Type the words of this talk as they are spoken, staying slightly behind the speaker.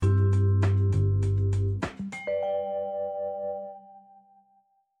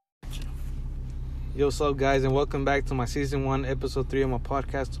Yo, what's up, guys, and welcome back to my season 1, episode 3 of my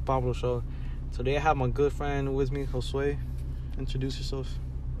podcast, The Pablo Show. Today I have my good friend with me, Josue. Introduce yourself.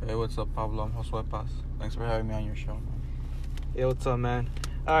 Hey, what's up, Pablo? I'm Josue Paz. Thanks for having me on your show, man. Yeah, what's up, man?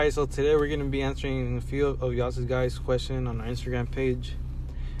 Alright, so today we're going to be answering a few of y'all's guys' questions on our Instagram page.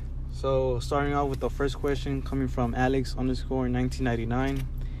 So, starting off with the first question coming from Alex_1999.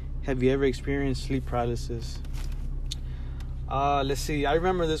 Have you ever experienced sleep paralysis? Let's see. I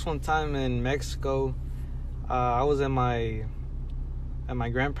remember this one time in Mexico. I was at my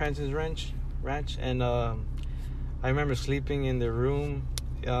grandparents' ranch, and I remember sleeping in the room.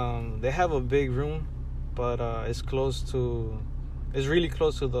 They have a big room, but it's really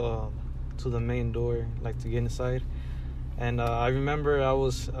close to the main door, like to get inside. And I remember I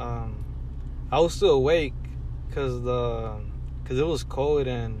was still awake because it was cold,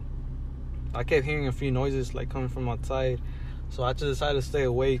 and I kept hearing a few noises like coming from outside. So I just decided to stay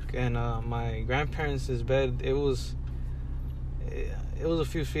awake, and my grandparents' bed, it was a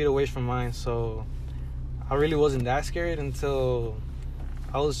few feet away from mine, so I really wasn't that scared until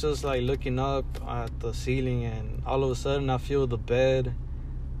I was just like looking up at the ceiling, and all of a sudden I feel the bed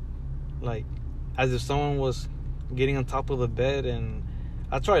like as if someone was getting on top of the bed, and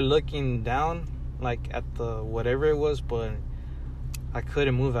I tried looking down like at the whatever it was, but I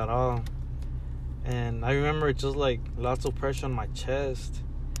couldn't move at all. And I remember just like lots of pressure on my chest.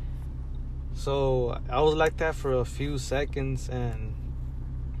 So I was like that for a few seconds, and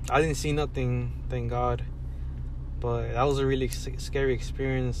I didn't see nothing, thank God. But that was a really scary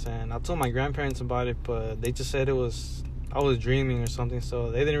experience, and I told my grandparents about it, but they just said I was dreaming or something.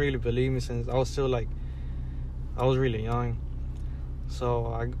 So they didn't really believe me, since I was really young.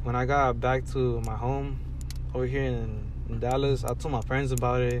 So when I got back to my home over here in Dallas, I told my parents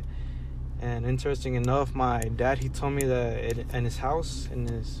about it. And interesting enough, my dad, he told me that in his house in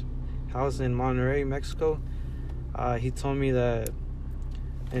Monterrey, Mexico, he told me that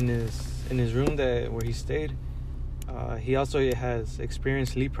in his room where he stayed, he also has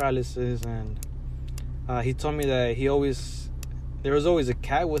experienced sleep paralysis, and he told me that there was always a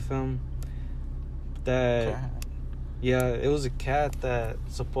cat with him. Yeah, it was a cat that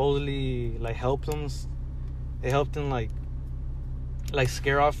supposedly like helped him. It helped him like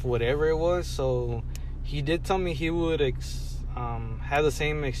scare off whatever it was. So he did tell me he would have the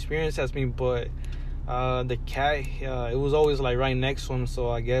same experience as me, but the cat, it was always like right next to him, so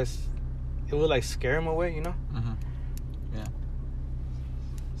I guess it would like scare him away, you know. Mm-hmm. Yeah.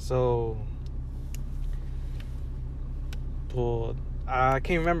 So, well, I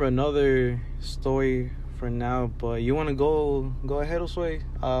can't remember another story for now, but you want to go ahead, Josue,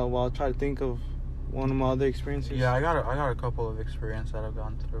 while I try to think of one of my other experiences. Yeah, I got a couple of experiences that I've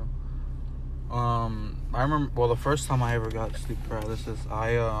gone through. I remember, well, the first time I ever got sleep paralysis,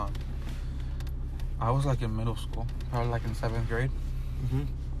 I was like in middle school, probably like in 7th grade. Mm-hmm.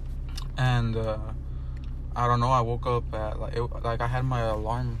 And I don't know, I woke up at like I had my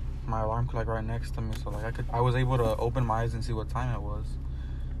alarm clock right next to me, so like I was able to open my eyes and see what time it was,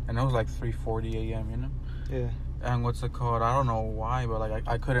 and it was like 3:40 a.m. You know. Yeah. And what's it called? I don't know why, but like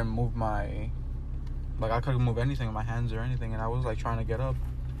I couldn't move I couldn't move anything with my hands or anything, and I was like trying to get up.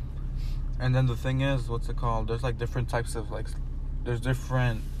 And then the thing is, what's it called? There's like different types of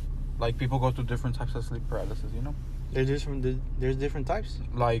people go through different types of sleep paralysis, you know? There's different types?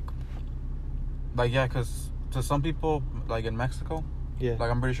 Like yeah, because to some people, like in Mexico, yeah,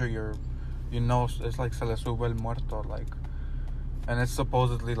 like I'm pretty sure it's like se le sube el muerto, like, and it's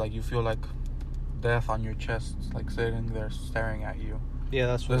supposedly like you feel like death on your chest, like sitting there staring at you. Yeah,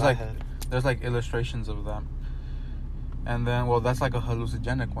 that's what I had. There's like illustrations of them, and then that's like a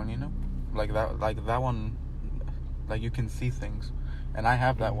hallucinogenic one, you know, like that one, like you can see things, and I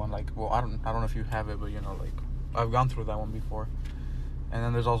have that one. Like, well, I don't know if you have it, but you know, like I've gone through that one before. And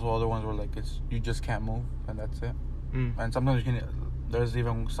then there's also other ones where like you just can't move, and that's it. And sometimes there's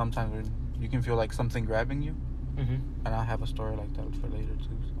even sometimes where you can feel like something grabbing you. Mm-hmm. And I have a story like that for later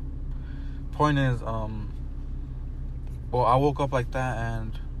too. So, point is, I woke up like that,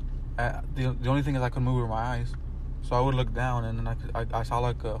 and the only thing is I couldn't move with my eyes, so I would look down, and then I saw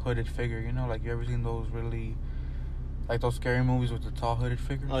like a hooded figure. You know, like you ever seen those really like those scary movies with the tall hooded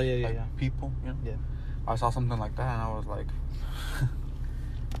figures? Oh yeah, like yeah. People, you know. Yeah. I saw something like that, and I was like,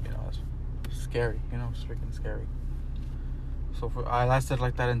 you know, it's scary. You know, it's freaking scary. So I lasted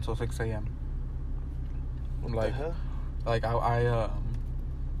like that until 6 a.m. What like, the hell? Like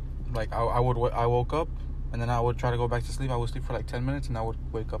I woke up, and then I would try to go back to sleep. I would sleep for like 10 minutes, and I would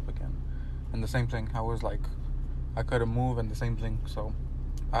wake up again. And the same thing. I was like, I couldn't move, and the same thing. So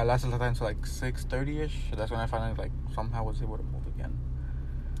I lasted like that until like 6:30ish. That's when I finally like somehow was able to move again.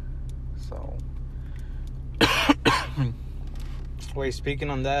 So Wait, speaking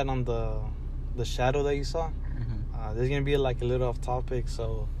on that, on the shadow that you saw, this is gonna be like a little off topic.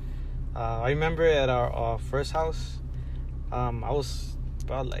 So, I remember at our first house, I was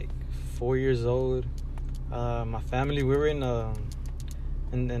about like 4 years old. My family, we were in our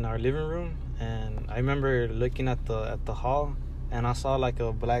living room, and I remember looking at the hall, and I saw like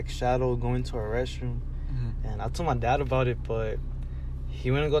a black shadow going to our restroom, and I told my dad about it, but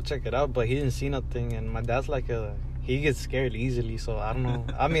he went to go check it out, but he didn't see nothing. And my dad's like he gets scared easily, so I don't know.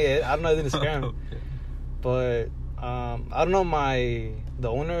 I mean, I don't know, it didn't scare him. Okay. But I don't know, the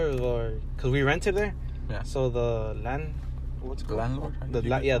owner, or because we rented there. Yeah. So the what's it called? Landlord.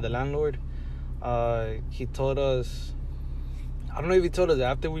 The landlord. He told us. I don't know if he told us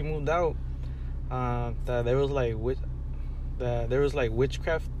after we moved out that there was like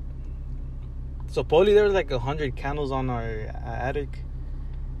witchcraft. Supposedly there was like 100 candles on our attic,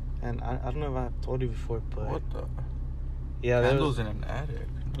 and I don't know if I've told you before, but what the? Yeah, candles in an attic.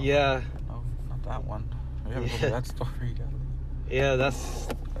 No, yeah. No, not that one. We haven't told that story yet. Yeah, that's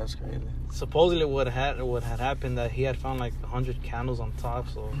crazy. Supposedly what had happened, that he had found like 100 candles on top.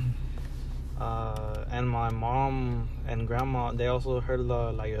 So, and my mom and grandma, they also heard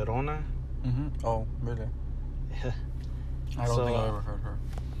the La Llorona. Oh, really? Yeah. I don't think I ever heard her.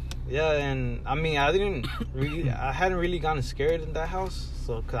 Yeah, and I mean, I hadn't really gotten scared in that house.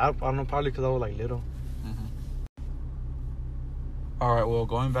 So, cause I don't know, probably because I was like little. All right, well,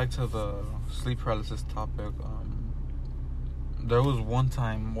 going back to the sleep paralysis topic, there was one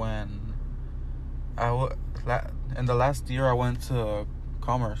time when in the last year I went to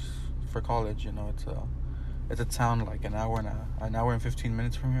Commerce for college. You know, it's a town like an hour and 15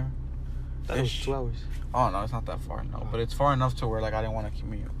 minutes from here. That was 2 hours. Oh no, it's not that far, no, but it's far enough to where like I didn't want to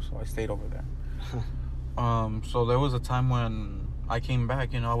commute, so I stayed over there. So there was a time when I came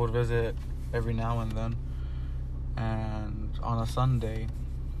back. You know, I would visit every now and then. And on a Sunday,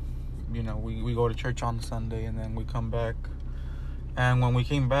 you know, we go to church on Sunday, and then we come back. And when we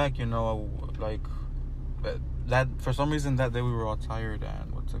came back, you know, like that for some reason that day we were all tired,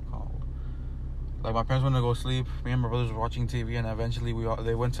 and what's it called? Like my parents went to go sleep. Me and my brothers were watching TV, and eventually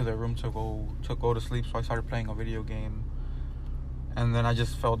they went to their room to go to sleep. So I started playing a video game, and then I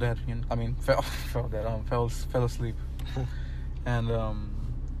just fell dead. Fell dead. Fell asleep. And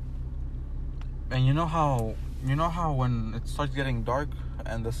you know how when it starts getting dark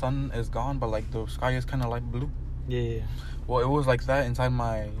and the sun is gone, but like the sky is kind of light blue. Yeah. Well, it was like that inside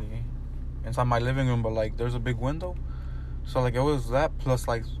my living room, but like there's a big window, so like it was that plus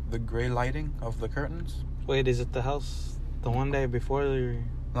like the gray lighting of the curtains. Wait, is it the house the one day before?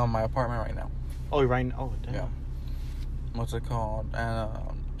 No, my apartment right now. Oh, right now. Oh, damn. Yeah. What's it called? And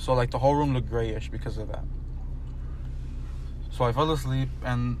so like the whole room looked grayish because of that. So I fell asleep,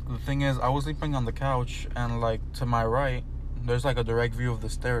 and the thing is, I was sleeping on the couch, and like to my right, there's like a direct view of the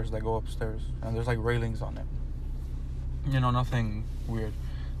stairs that go upstairs, and there's like railings on it. You know, nothing weird.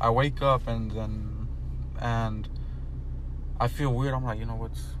 I wake up and I feel weird. I'm like, you know,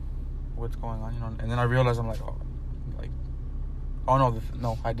 what's going on? You know, and then I realize I'm like,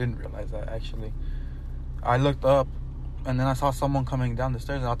 no, I didn't realize that actually. I looked up, and then I saw someone coming down the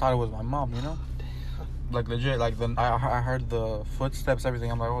stairs, and I thought it was my mom. You know. Like legit, like then I heard the footsteps,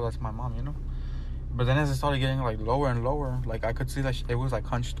 everything. I'm like, oh, that's my mom, you know. But then as it started getting like lower and lower, like I could see that it was like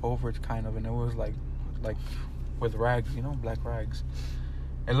hunched over, kind of, and it was like with rags, you know, black rags.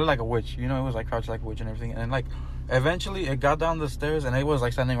 It looked like a witch, you know. It was like crouched like a witch and everything. And like eventually, it got down the stairs, and it was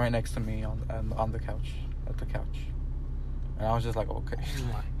like standing right next to me on the couch, at the couch. And I was just like, okay. Oh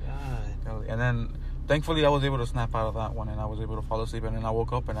my god. And then thankfully, I was able to snap out of that one, and I was able to fall asleep. And then I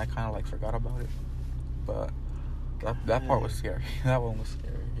woke up, and I kind of like forgot about it. But that part was scary. That one was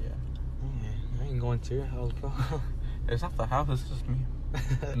scary, yeah. I ain't going to your house, bro. It's not the house, it's just me.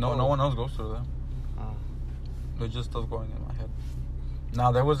 No one else goes to them. It just does going in my head.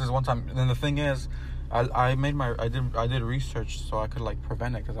 Now there was this one time, and the thing is, I did research so I could like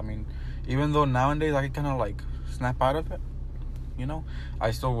prevent it, because I mean, even though nowadays I can kind of like snap out of it, you know, I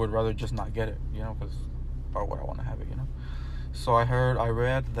still would rather just not get it, you know, because why would I want to have it, you know? So I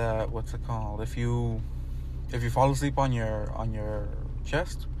read that, what's it called? If you fall asleep on your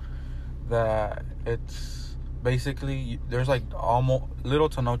chest, that it's basically there's like almost little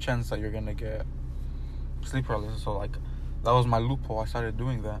to no chance that you're gonna get sleep paralysis. So like that was my loophole. I started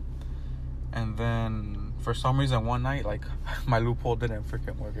doing that, and then for some reason one night like my loophole didn't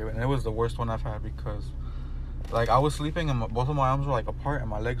freaking work, and it was the worst one I've had, because like I was sleeping and both of my arms were like apart and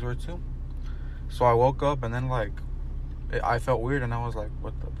my legs were too. So I woke up and then like I felt weird, and I was like,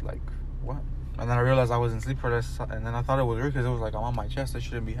 what? And then I realized I was in sleep paralysis, and then I thought it was weird because it was like I'm on my chest. It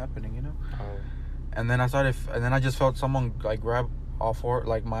shouldn't be happening, you know. And then I just felt someone like grab all four,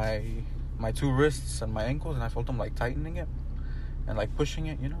 like my two wrists and my ankles, and I felt them like tightening it and like pushing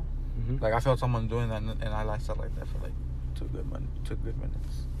it, you know. Mm-hmm. Like I felt someone doing that, and I lasted like that for like 2 good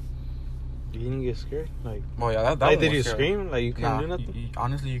minutes. You didn't get scared? Like, well, yeah, that like, one did was you scary. scream? Like, you couldn't do nothing?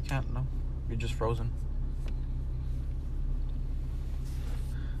 Honestly, you can't. No, you're just frozen.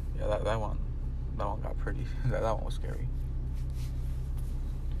 Yeah, that one got pretty. that one was scary.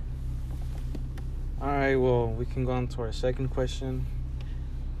 All right, well, we can go on to our second question.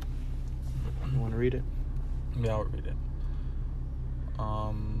 You want to read it? Yeah, I'll read it.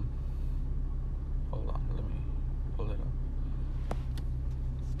 Hold on, let me pull it up.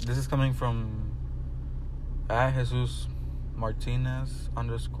 This is coming from @Jesus Martinez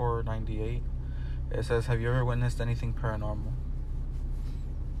 _98. It says, "Have you ever witnessed anything paranormal?"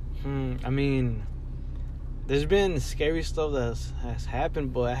 I mean, there's been scary stuff that has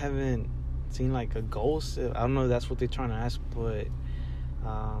happened, but I haven't seen like a ghost. I don't know if that's what they're trying to ask, but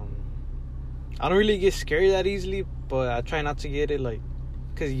I don't really get scared that easily, but I try not to get it, like,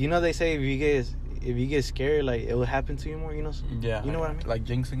 because you know they say if you get scared, like, it will happen to you more, you know? Yeah. You know what I mean? Like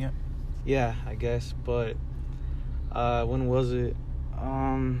jinxing it? Yeah, I guess, but when was it?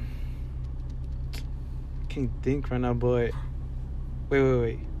 Can't think right now, but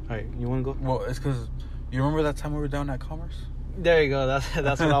wait. All right, you want to go? Well, it's because you remember that time we were down at Commerce? There you go. That's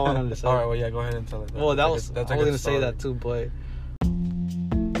what I wanted to say. All right, well, yeah, go ahead and tell it. Well, I was going to say story. that too, but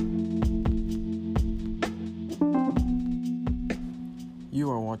you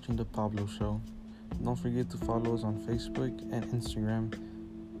are watching The Pablo Show. Don't forget to follow us on Facebook and Instagram.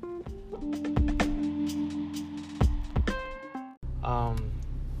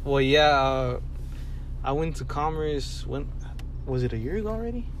 Well, yeah, I went to Commerce. When was it? A year ago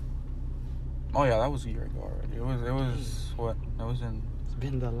already? Oh yeah, that was a year ago already. It was what? It was in. It's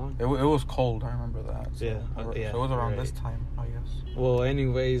been that long. It was cold. I remember that. So, Yeah. So it was around this time, I guess. Well,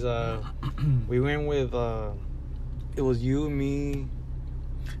 anyways, we went with it was you, me.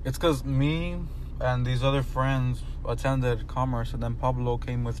 It's because me and these other friends attended Commerce, and then Pablo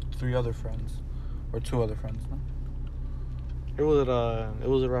came with 3 other friends, or 2 other friends. No? It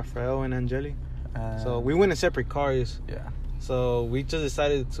was Rafael and Angeli. So we went in separate cars. Yeah. So we just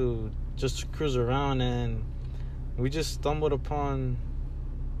decided to just cruise around, and we just stumbled upon.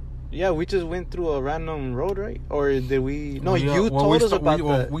 Yeah, we just went through a random road, right? Or did we? No, you told us about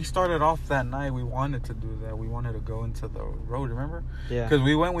that. We started off that night. We wanted to do that. We wanted to go into the road. Remember? Yeah. Because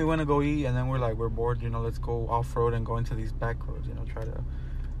we went to go eat, and then we're bored. Let's go off road and go into these back roads. Try to,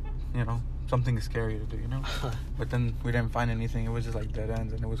 something scary to do. But then we didn't find anything. It was just like dead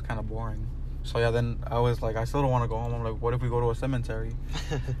ends, and it was kind of boring. So yeah, then I was like, I still don't want to go home. I'm like, what if we go to a cemetery?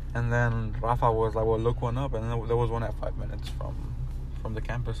 And then Rafa was like, well, look one up, and then there was one at 5 minutes from the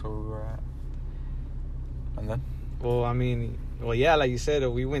campus where we were at. And then? Well, yeah, like you said,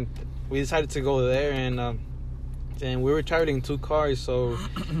 we decided to go there, and we were traveling 2 cars, so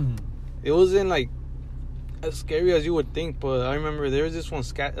it wasn't like as scary as you would think. But I remember there was this one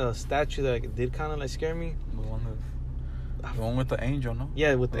statue that did kind of like scare me. The one with the angel, no?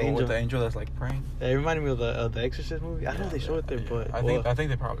 Yeah, with the angel. With the angel that's like praying. It reminded me of the Exorcist movie. I don't know if they showed it there, but I think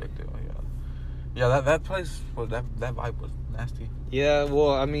they probably do. Yeah. Yeah, that place was that vibe was nasty. Yeah,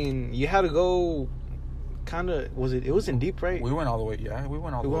 well, you had to go. Kind of it was in deep, right? We went all the way. Yeah, we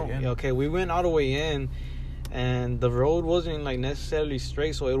went all the way in. Okay, we went all the way in, and the road wasn't like necessarily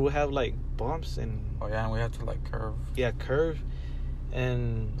straight, so it would have like bumps and. Oh yeah, and we had to like curve. Yeah, curve,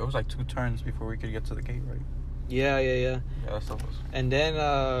 and there was like 2 turns before we could get to the gate, right? Yeah. Yeah, that stuff was. And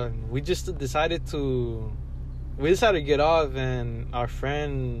then we just decided to get off, and our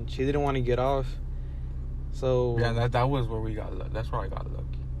friend, she didn't want to get off, so. Yeah, that was where we got lucky. That's where I got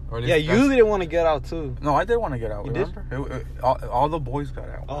lucky. Yeah, you didn't want to get out too. No, I did want to get out. You remember? All the boys got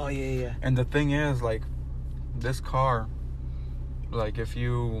out. Oh yeah. And the thing is, like, this car, like, it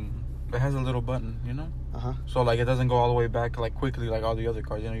has a little button, So like it doesn't go all the way back like quickly like all the other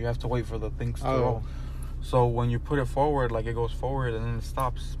cars. You have to wait for the things to roll. So when you put it forward, like it goes forward and then it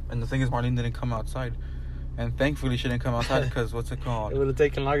stops. And the thing is, Marlene didn't come outside, and thankfully she didn't come outside because what's it called? It would have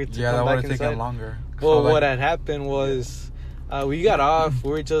taken longer to come back inside. Yeah, that would have taken longer. Well, what had happened was. We got off.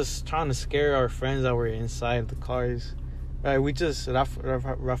 We were just trying to scare our friends that were inside the cars. Right? We just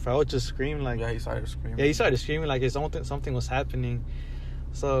Rafael just screamed like. Yeah, he started screaming. Yeah, he started screaming like something was happening.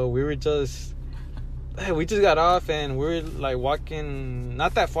 So we just got off, and we were like walking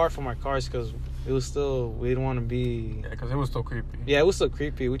not that far from our cars because it was still, we didn't want to be. Yeah, because it was still creepy. Yeah, it was still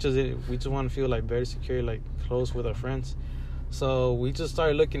creepy. We just want to feel like very secure, like close with our friends. So we just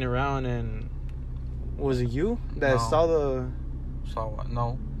started looking around, and was it you that saw what?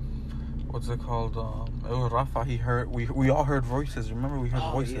 No. what's it called? It was Rafa. He heard. We all heard voices. Remember, we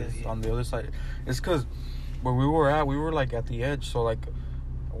heard voices on the other side. It's because where we were like at the edge. So like,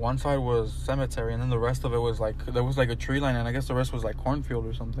 one side was cemetery, and then the rest of it was like there was like a tree line, and I guess the rest was like cornfield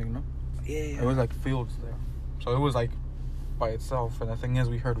or something. No. Yeah. It was like fields there, so it was like by itself. And the thing is,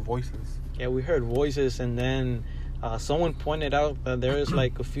 we heard voices. Yeah, we heard voices, and then someone pointed out that there was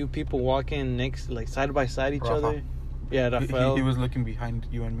like a few people walking next, like side by side each other. Yeah, Rafael. He was looking behind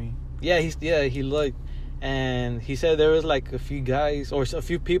you and me. Yeah, he looked, and he said there was like a few guys or a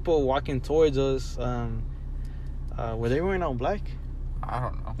few people walking towards us. Were they wearing all black? I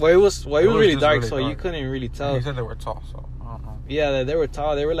don't know. Well, it was really dark, really so dark. You couldn't really tell. And he said they were tall, so I don't know. Yeah, they were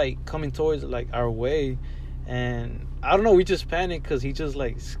tall. They were like coming towards like our way, and I don't know. We just panicked because he just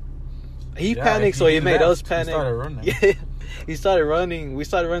like panicked, so he made us panic. He started running. Yeah, he started running. We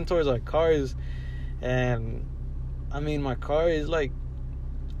started running towards our cars, and I mean, my car is like.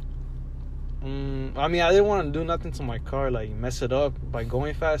 I mean, I didn't want to do nothing to my car, like mess it up by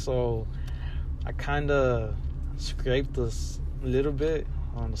going fast, so I kind of scraped this little bit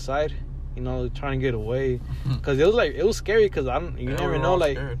on the side, you know, trying to get away, because it was scary, because you never know,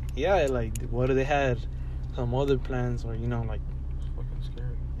 like, scared. Yeah, like what if they had some other plans, or you know, like, it's fucking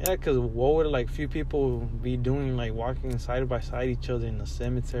scary. Yeah, because what would like few people be doing, like walking side by side each other in the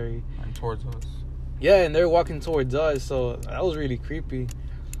cemetery and towards us? Yeah, and they're walking towards us, so that was really creepy.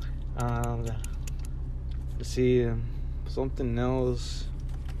 Let's see, something else.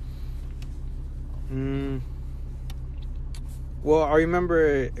 Well, I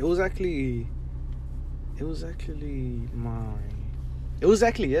remember it was actually yesterday.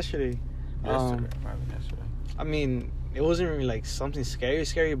 Yesterday. I mean, it wasn't really like something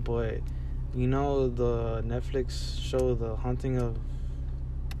scary, but you know the Netflix show, The Haunting of.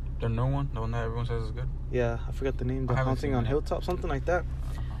 The new one, the one that everyone says is good. Yeah, I forgot the name. The Haunting on Hilltop, something like that.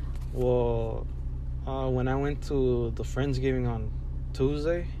 Well, when I went to the Friendsgiving on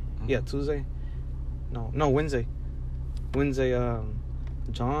Tuesday, Tuesday. No, Wednesday.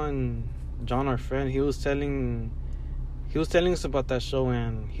 John, our friend, he was telling us about that show,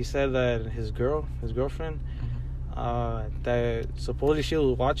 and he said that his girlfriend, that supposedly she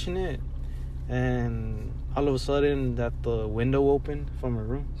was watching it, and all of a sudden that the window opened from her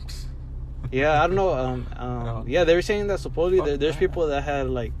room. Yeah, I don't know. Yeah, they were saying that supposedly there's people that had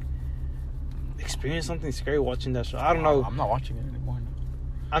like experienced something scary watching that show. I don't know. I'm not watching it anymore. No.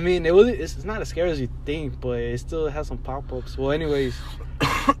 I mean, it's not as scary as you think, but it still has some pop-ups. Well, anyways,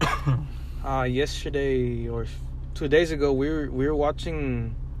 yesterday or 2 days ago, we were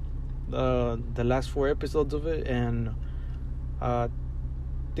watching the last 4 episodes of it, and I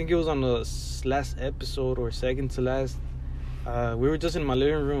think it was on the last episode or second to last. We were just in my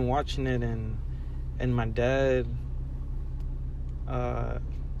living room watching it, and my dad,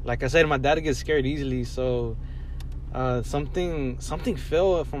 like I said, my dad gets scared easily, so something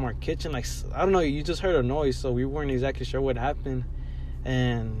fell from our kitchen. Like, I don't know, you just heard a noise, so we weren't exactly sure what happened,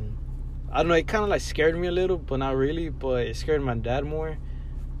 and I don't know, it kind of like scared me a little, but not really, but it scared my dad more.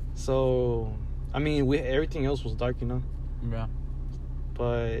 So I mean, everything else was dark, you know. Yeah.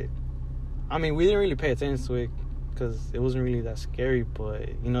 But I mean, we didn't really pay attention to it because it wasn't really that scary, but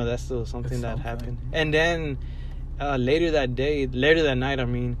you know, that's still something that happened. And then later that night,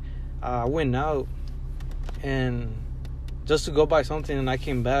 I went out and just to go buy something, and I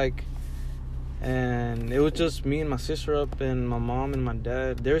came back, and it was just me and my sister up, and my mom and my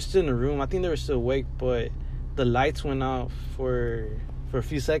dad. They were still in the room. I think they were still awake, but the lights went out for a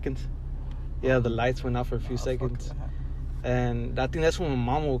few seconds. Yeah, the lights went out for a few seconds. And I think that's when my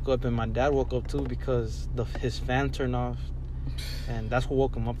mom woke up, and my dad woke up too, because his fan turned off, and that's what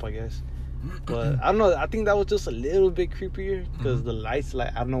woke him up, I guess. But I don't know, I think that was just a little bit creepier, because the lights,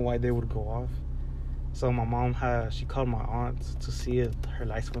 like, I don't know why they would go off. So my mom she called my aunt to see if her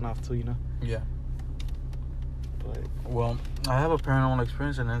lights went off too, you know. Yeah. But well, I have a paranormal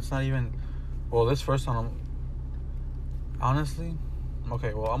experience, and it's not even, well, this first one, honestly,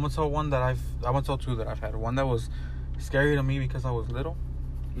 okay, well, I'm gonna tell two that I've had. One that was scary to me because I was little,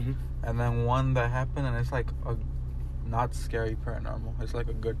 and then one that happened, and it's like a not scary paranormal. It's like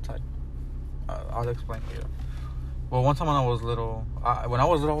a good type. I'll explain later. Well, one time when I was little, I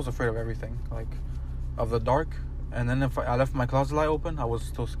was afraid of everything, like of the dark. And then if I left my closet light open, I was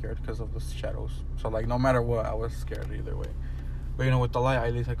still scared because of the shadows. So like no matter what, I was scared either way. But you know, with the light,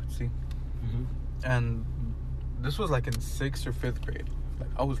 at least I could see. And this was like in 6th or 5th grade. Like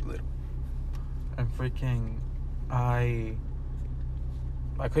I was little, and freaking, I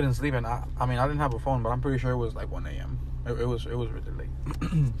couldn't sleep, and I mean I didn't have a phone, but I'm pretty sure it was like 1 a.m. It was really late.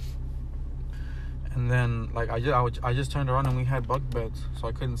 And then like I just turned around and we had bunk beds, so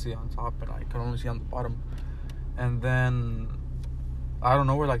I couldn't see on top and I could only see on the bottom. And then I don't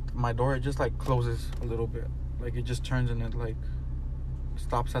know where like my door, it just like closes a little bit, like it just turns and it like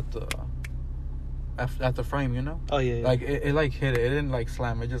stops at the frame, you know. Oh yeah. Like it like hit it didn't like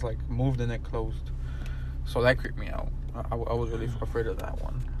slam, it just like moved and it closed. So that creeped me out. I was really afraid of that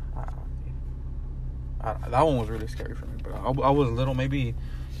one. That one was really scary for me, but I was little. Maybe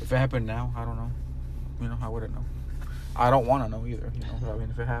if it happened now, I don't know. You know, I wouldn't know. I don't want to know either. You know, but I mean,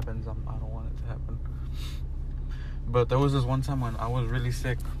 if it happens, I don't want it to happen. But there was this one time when I was really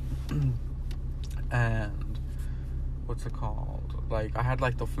sick, and what's it called? Like I had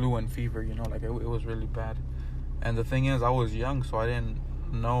like the flu and fever. You know, like it was really bad. And the thing is, I was young, so I didn't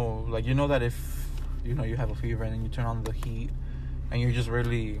know. Like you know that if you know you have a fever and then you turn on the heat, and you're just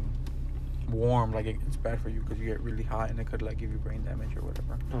really warm, like it's bad for you because you get really hot and it could like give you brain damage or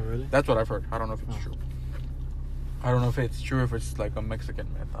whatever. Oh really? That's what I've heard. I don't know if it's true. I don't know if it's true, if it's like a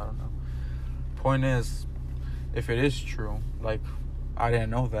Mexican myth. I don't know. Point is, if it is true, like I didn't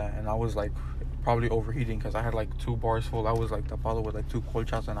know that, and I was like probably overheating because I had like 2 bars full. I was like the bottle with like 2 cold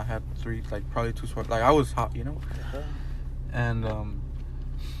shots and I had 3, like probably 2 sweat. Like I was hot, you know. Uh-huh. And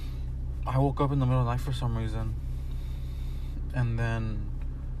I woke up in the middle of the night for some reason, and then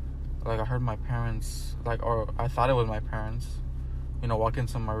like I heard my parents, like, or I thought it was my parents, you know, walk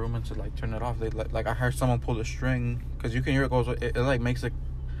into my room and to like turn it off. They like I heard someone pull the string, because you can hear it goes, it like makes a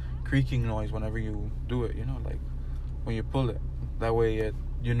creaking noise whenever you do it, you know, like when you pull it. That way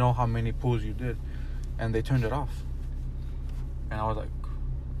you know how many pulls you did, and they turned it off. And I was like,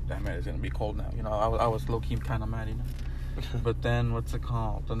 damn it, it's gonna be cold now, you know. I was low key kind of mad, you know. But then what's it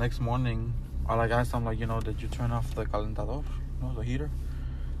called? The next morning, I like asked them, like, you know, did you turn off the calentador, you know, the heater?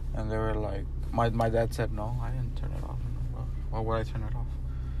 And they were like, my dad said, no, I didn't turn it off. Why would I turn it off?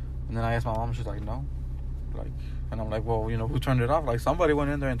 And then I asked my mom, she's like, no. Like, and I'm like, well, you know, who turned it off? Like, somebody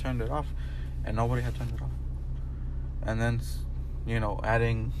went in there and turned it off. And nobody had turned it off. And then, you know,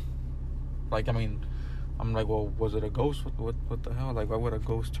 adding, like, I mean, I'm like, well, was it a ghost? What the hell? Like, why would a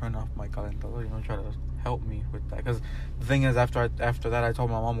ghost turn off my calentador? You know, try to help me with that. Because the thing is, after that, I told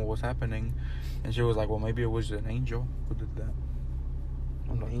my mom what was happening. And she was like, well, maybe it was an angel who did that.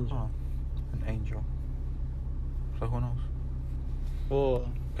 I'm like, angel. An angel. So who knows? Well,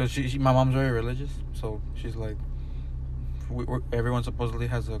 because my mom's very religious, so she's like, everyone supposedly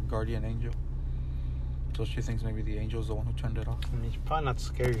has a guardian angel. So she thinks maybe the angel's the one who turned it off. I mean, it's probably not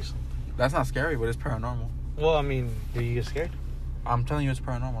scary or something. That's not scary, but it's paranormal. Well, I mean, do you get scared? I'm telling you, it's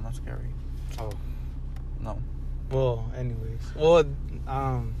paranormal, not scary. Oh. No. Well, anyways. Well,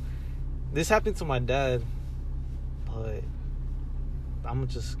 this happened to my dad, but I'm gonna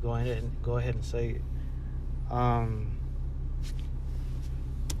just go ahead and say it.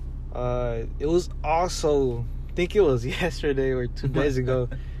 It was also, I think it was yesterday or 2 days ago.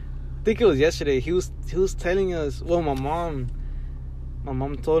 I think it was yesterday. He was telling us. Well, my mom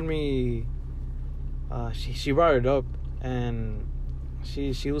told me. She brought it up, and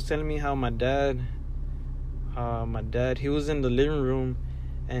she was telling me how my dad, he was in the living room,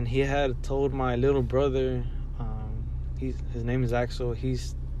 and he had told my little brother. His name is Axel.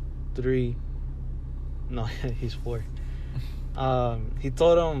 He's 3. No, he's 4. He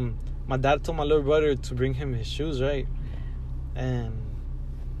told him, my dad told my little brother to bring him his shoes, right? And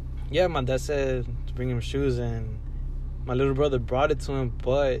yeah, my dad said to bring him shoes, and my little brother brought it to him,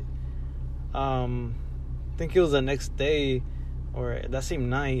 but I think it was the next day or that same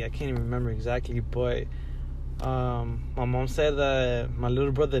night, I can't even remember exactly, but my mom said that my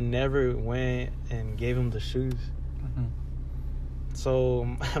little brother never went and gave him the shoes. Mm-hmm. So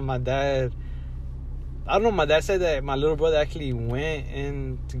my dad, I don't know, my dad said that my little brother actually went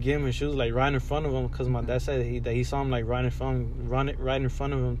in to give him his shoes, like right in front of him, because my dad said that he saw him like right in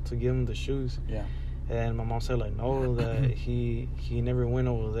front of him to give him the shoes. Yeah. And my mom said like, no, that he never went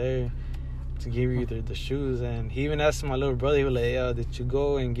over there to give you the shoes. And he even asked my little brother, he was like, did you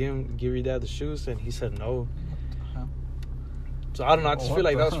go and give your dad the shoes? And he said no. So I don't know, I just feel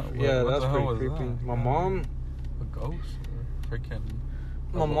like that's pretty creepy. That? My mom, a ghost or freaking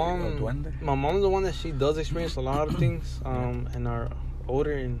my mom's the one that she does experience a lot of things and are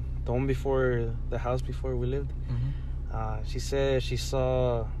older, and the one before the house before we lived. Mm-hmm. She said she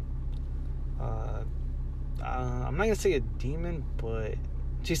saw I'm not gonna say a demon, but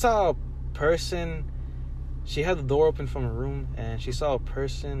she saw a person. She had the door open from her room, and she saw a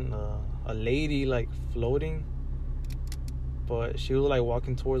person, a lady, like floating, but she was like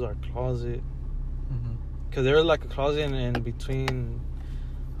walking towards our closet, because there was like a closet in between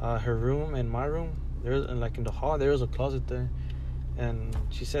her room and my room. There's like in the hall there was a closet there, and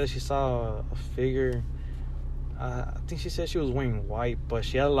she said she saw a figure. I think she said she was wearing white, but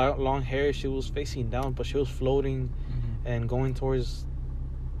she had long hair. She was facing down, but she was floating and going towards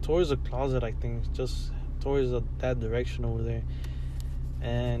the closet. I think just towards that direction over there.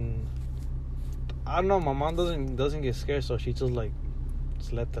 And I don't know. My mom doesn't get scared, so she just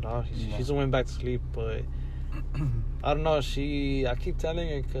left it off. She just went back to sleep. But I don't know. I keep telling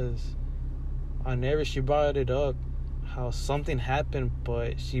her because whenever she brought it up, how something happened,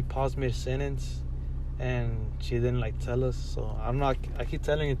 but she paused mid sentence. And she didn't tell us, so I keep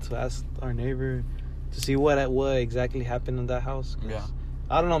telling her to ask our neighbor to see what exactly happened in that house. Yeah.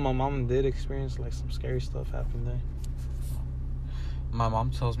 I don't know. My mom did experience some scary stuff happen there. My mom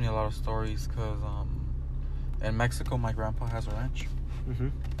tells me a lot of stories because in Mexico, my grandpa has a ranch,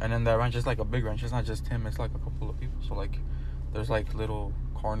 and in that ranch, it's a big ranch. It's not just him; it's a couple of people. So there's little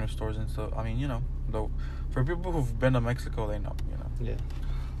corner stores and stuff. I mean, though for people who've been to Mexico, they know, Yeah.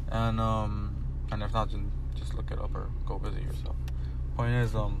 And if not, just look it up or go visit yourself. Point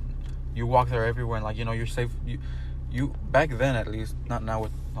is, you walk there everywhere, and you're safe. You back then at least, not now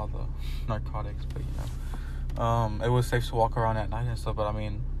with all the narcotics, but it was safe to walk around at night and stuff. But I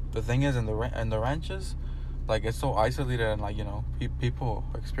mean, the thing is, in the ranches, it's so isolated, and people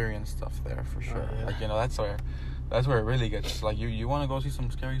experience stuff there for sure. Yeah. That's where it really gets. You want to go see some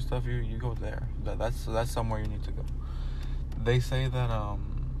scary stuff, you go there. That's somewhere you need to go. They say that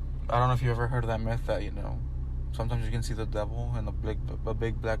I don't know if you ever heard of that myth that sometimes you can see the devil in a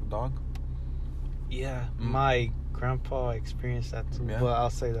big black dog. Yeah, my grandpa experienced that too. Yeah. But I'll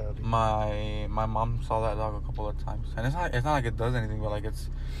say that. My mom saw that dog a couple of times, and it's not like it does anything, but it's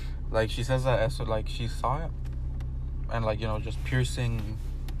she says that she saw it, and just piercing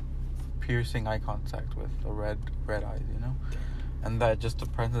eye contact with the red eyes, and that just the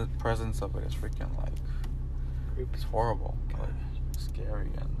presence of it is freaking it's horrible,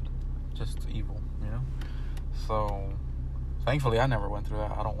 scary and just evil, So thankfully I never went through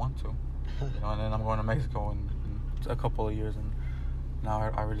that. I don't want to, and then I'm going to Mexico in a couple of years, and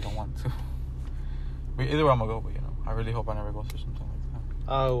now I really don't want to. But either way I'm gonna go, but I really hope I never go through something like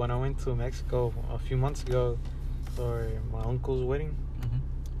that. When I went to Mexico a few months ago for my uncle's wedding,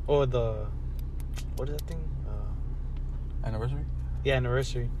 or what is that thing? Anniversary? Yeah,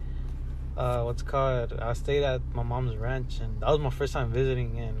 anniversary. What's it called? I stayed at my mom's ranch, and that was my first time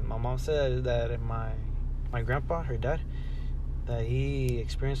visiting. And my mom said that my grandpa, her dad, that he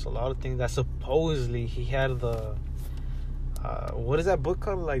experienced a lot of things. That supposedly he had the what is that book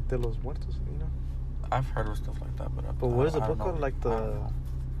called? De los Muertos, I've heard of stuff like that, but what is the book called?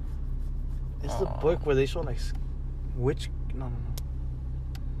 It's the book where they show witch. No.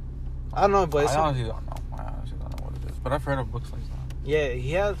 I don't know, but I honestly don't know what it is. But I've heard of books like that. Yeah,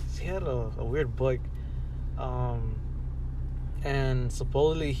 he had a weird book, and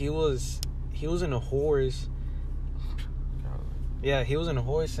supposedly he was in a horse. Yeah, he was in a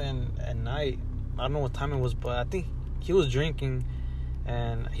horse, and at night, I don't know what time it was, but I think he was drinking,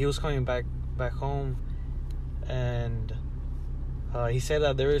 and he was coming back home, and he said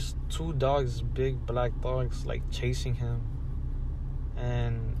that there is 2 dogs, big black dogs, chasing him,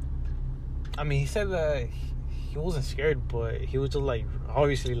 and I mean, he said that he wasn't scared, but he was just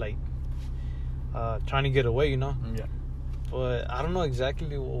obviously trying to get away, Yeah. But I don't know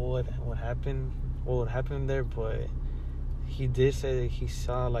exactly what happened, what would happen there, but he did say that he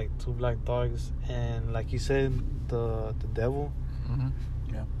saw 2 black dogs, and like you said, the devil.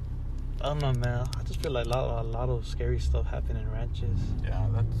 Yeah. I don't know, man. I just feel a lot of scary stuff happen in ranches.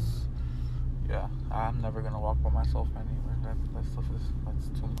 Yeah, I'm never gonna walk by myself anywhere. That stuff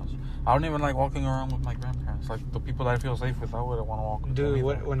that's too much. I don't even like walking around with my grandparents. The people that I feel safe with, I wouldn't want to walk with. Dude,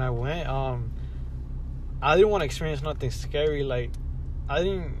 when I went, I didn't want to experience nothing scary.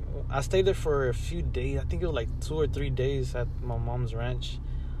 I stayed there for a few days. I think it was 2 or 3 days at my mom's ranch.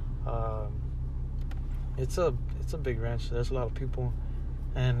 It's a big ranch. There's a lot of people,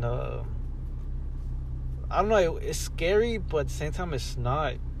 and I don't know. It's scary, but at the same time, it's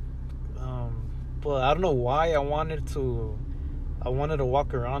not. But I don't know why I wanted to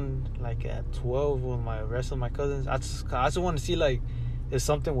walk around at 12 with my rest of my cousins. I just want to see if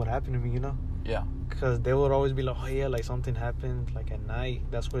something would happen to me, Yeah. Because they would always be oh yeah, something happened at night.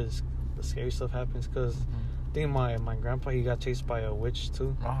 That's where the scary stuff happens. Because I think my grandpa, he got chased by a witch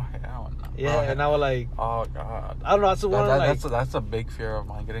too. Oh hell no. Yeah, and I was oh god. I don't know. That's the one. That's a big fear of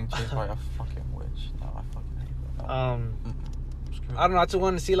mine, getting chased by a fucking witch. No, I fucking hate that. No. I don't know. I just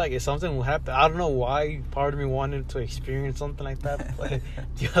wanted to see if something would happen. I don't know why part of me wanted to experience something like that, but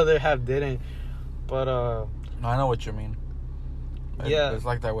the other half didn't. But no, I know what you mean. Yeah, it's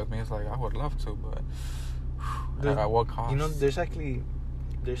like that with me. It's I would love to, but At what cost? You know, there's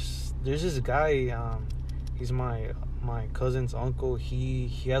this guy. He's my cousin's uncle. He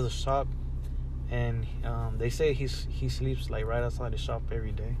has a shop, and they say he sleeps like right outside the shop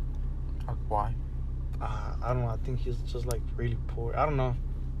every day. Why? I don't know. I think he's just like really poor. I don't know,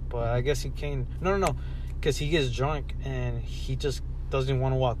 but I guess he can't. No, because he gets drunk and he just doesn't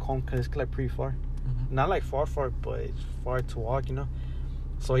want to walk home because it's like pretty far. Not like far, but it's far to walk, you know.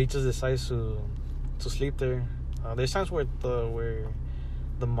 So he just decides to sleep there. There's times where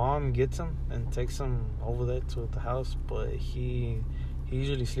the mom gets him and takes him over there to the house, but he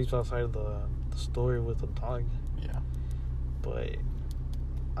usually sleeps outside the store with the dog. Yeah. But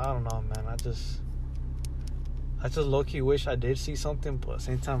I don't know, man. I just low key wish I did see something, but at the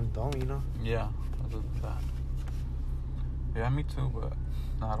same time don't, you know. Yeah. Yeah, me too. But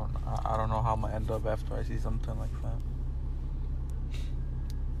I don't know how I'm gonna end up after I see something like that.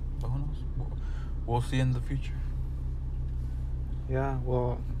 But who knows? We'll see in the future. Yeah,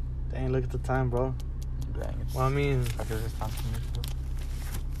 well, dang, look at the time, bro. Dang, Well, I mean, I guess it's time for me to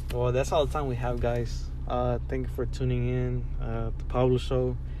go. well, that's all the time we have, guys. Thank you for tuning in. The Pablo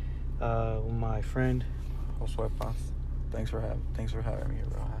Show with my friend Josue Paz. Thanks for having me here,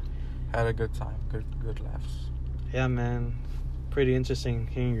 bro. I had a good time. Good laughs. Yeah, man. Pretty interesting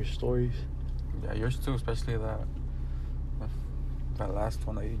hearing your stories. Yeah, yours too, especially that last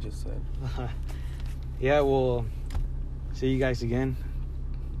one that you just said. Yeah, well, see you guys again.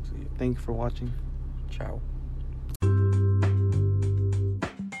 See you. Thank you for watching. Ciao.